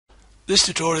This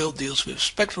tutorial deals with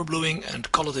spectral bluing and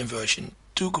colored inversion,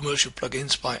 two commercial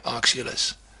plugins by ARK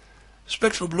CLS.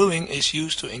 Spectral bluing is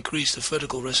used to increase the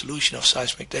vertical resolution of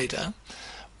seismic data,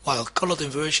 while colored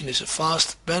inversion is a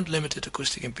fast, band-limited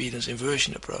acoustic impedance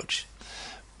inversion approach.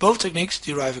 Both techniques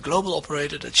derive a global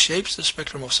operator that shapes the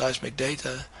spectrum of seismic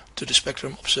data to the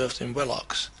spectrum observed in well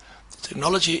ARKs. The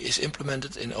technology is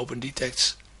implemented in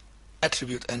OpendTect's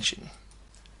attribute engine.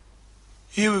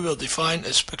 Here we will define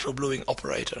a spectral bluing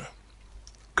operator.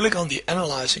 Click on the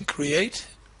Analyze and Create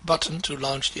button to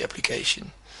launch the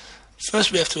application.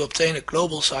 First we have to obtain a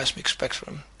global seismic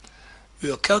spectrum. We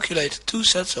will calculate two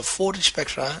sets of 40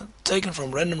 spectra taken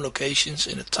from random locations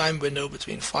in a time window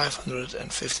between 500 and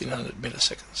 1500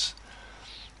 milliseconds.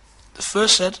 The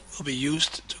first set will be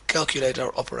used to calculate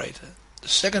our operator. The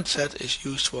second set is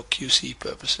used for QC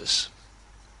purposes.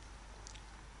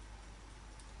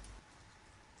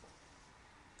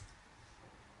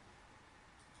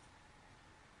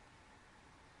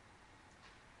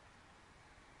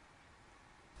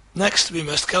 Next we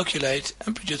must calculate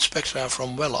amplitude spectra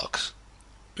from well ARKs.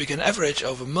 We can average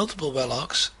over multiple well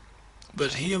ARKs,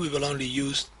 but here we will only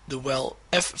use the well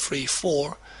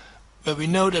F34 where we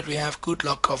know that we have good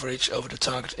log coverage over the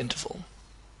target interval.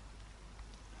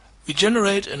 We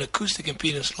generate an acoustic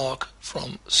impedance log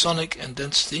from sonic and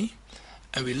density,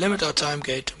 and we limit our time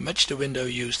gate to match the window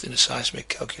used in the seismic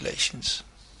calculations.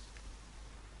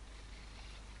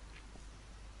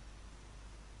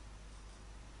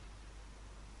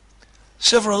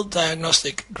 Several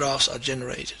diagnostic graphs are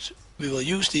generated. We will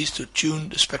use these to tune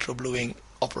the spectral bluing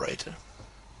operator.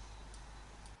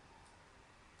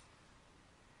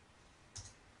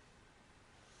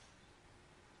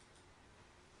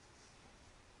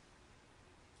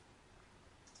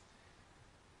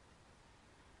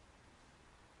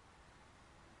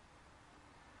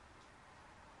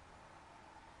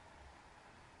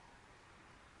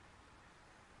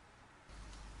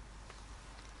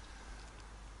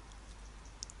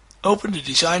 Open the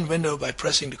design window by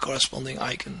pressing the corresponding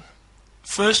icon.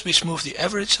 First we smooth the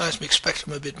average seismic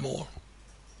spectrum a bit more.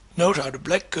 Note how the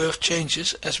black curve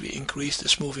changes as we increase the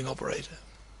smoothing operator.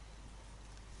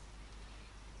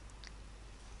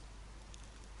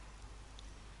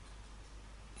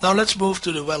 Now let's move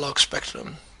to the well ARK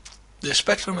spectrum. The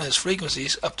spectrum has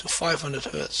frequencies up to 500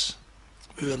 Hz.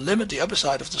 We will limit the upper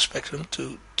side of the spectrum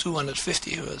to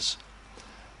 250 Hz.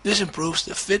 This improves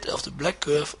the fit of the black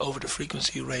curve over the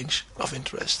frequency range of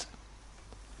interest.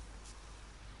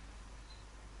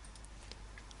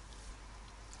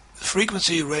 The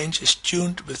frequency range is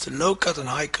tuned with the low cut and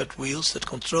high cut wheels that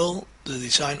control the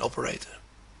design operator.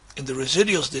 In the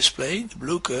residuals display, the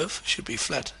blue curve should be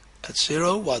flat at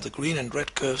 0, while the green and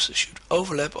red curves should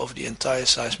overlap over the entire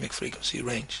seismic frequency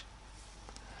range.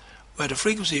 Where the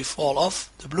frequency fall off,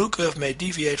 the blue curve may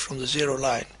deviate from the 0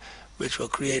 line, which will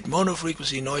create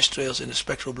monofrequency noise trails in the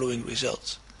spectral bluing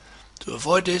results. To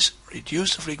avoid this,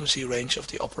 reduce the frequency range of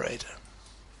the operator.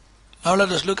 Now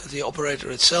let us look at the operator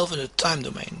itself in the time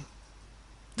domain.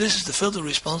 This is the filter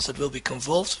response that will be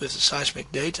convolved with the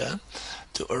seismic data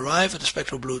to arrive at the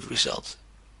spectral blued result.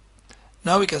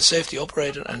 Now we can save the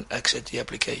operator and exit the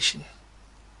application.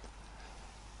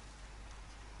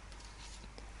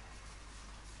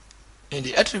 In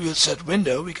the attribute set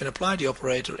window we can apply the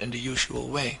operator in the usual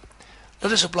way.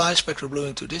 Let us apply spectral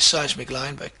bluing to this seismic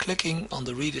line by clicking on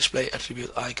the redisplay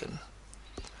attribute icon.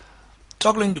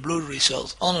 Toggling the blued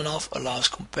result on and off allows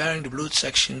comparing the blued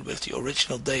section with the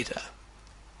original data.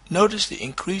 Notice the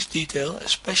increased detail,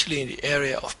 especially in the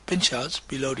area of pinch-outs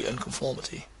below the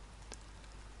unconformity.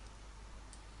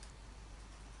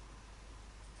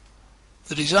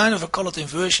 The design of a colored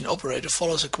inversion operator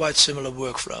follows a quite similar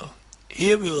workflow.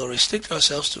 Here we will restrict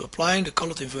ourselves to applying the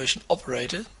colored inversion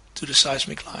operator to the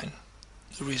seismic line.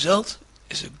 The result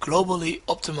is a globally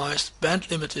optimized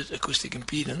band-limited acoustic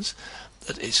impedance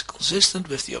that is consistent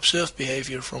with the observed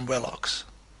behavior from well ARKs.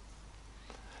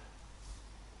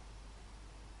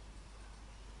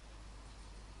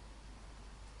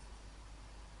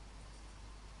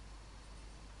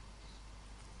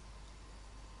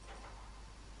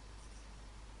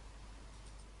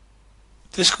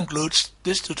 This concludes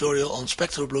this tutorial on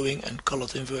spectral bluing and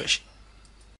colored inversion.